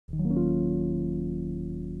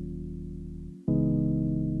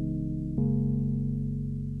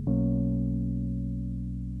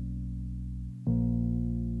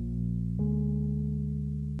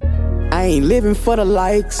I ain't living for the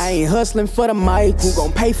likes, I ain't hustling for the mics. Who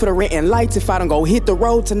gon' pay for the rent and lights if I don't go hit the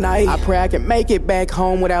road tonight? I pray I can make it back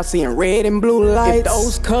home without seeing red and blue lights. If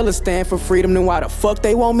those colors stand for freedom, then why the fuck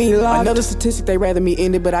they want me locked? Another statistic, they rather me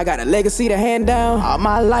end it, but I got a legacy to hand down. All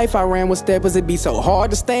my life I ran with steppers, it be so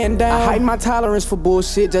hard to stand down. I heighten my tolerance for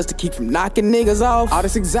bullshit just to keep from knocking niggas off. All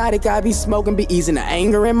this exotic I be smoking be easing the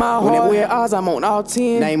anger in my heart. When it wear odds, I'm on all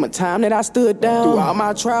 10. Name a time that I stood down. Through all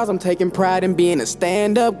my trials, I'm taking pride in being a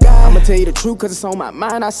stand-up guy. I'ma tell you the truth cause it's on my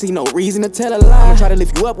mind, I see no reason to tell a lie. I'ma try to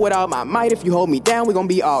lift you up with all my might. If you hold me down, we gon'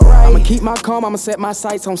 be alright. I'ma keep my calm, I'ma set my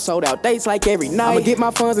sights on sold out dates like every night. I'ma get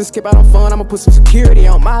my funds and skip out on fun, I'ma put some security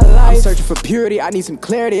on my life. I'm searching for purity, I need some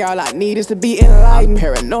clarity, all I need is to be enlightened. I'm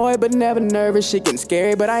paranoid but never nervous, shit getting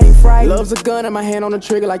scary but I ain't frightened. Love's a gun and my hand on the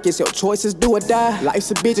trigger like it's your choices, do or die.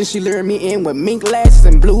 Life's a bitch and she luring me in with mink lashes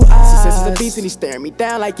and blue eyes. Success is a beast and he staring me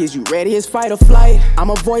down like is you ready, it's fight or flight. I'm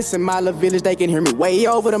a voice in my little village, they can hear me way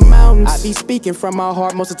over the mountains. I be speaking from my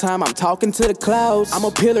heart, most of the time I'm talking to the clouds. I'm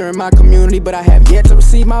a pillar in my community but I have yet to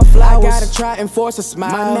receive my flowers. I gotta try and force a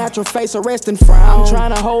smile, my natural face a rest and frown. I'm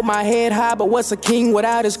trying to hold my head high but what's a king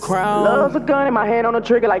without his crown? Love's a gun and my hand on the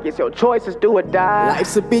trigger like it's your choices, do or die.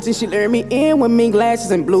 Life's a bitch and she luring me in with mink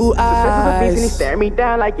glasses and blue eyes. Success is a beast and he staring me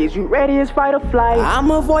down like is you ready, it's fight or flight. I'm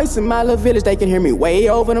a voice in my little village, they can hear me way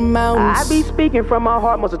over the mountains. I be speaking from my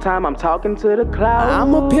heart, most of the time I'm talking to the clouds.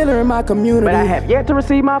 I'm a pillar in my community but I have yet to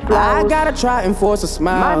receive my flowers. I gotta try and force a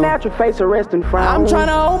smile, my natural face a rest and frown. I'm trying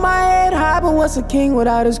to hold my head high but what's a king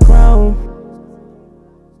without his crown?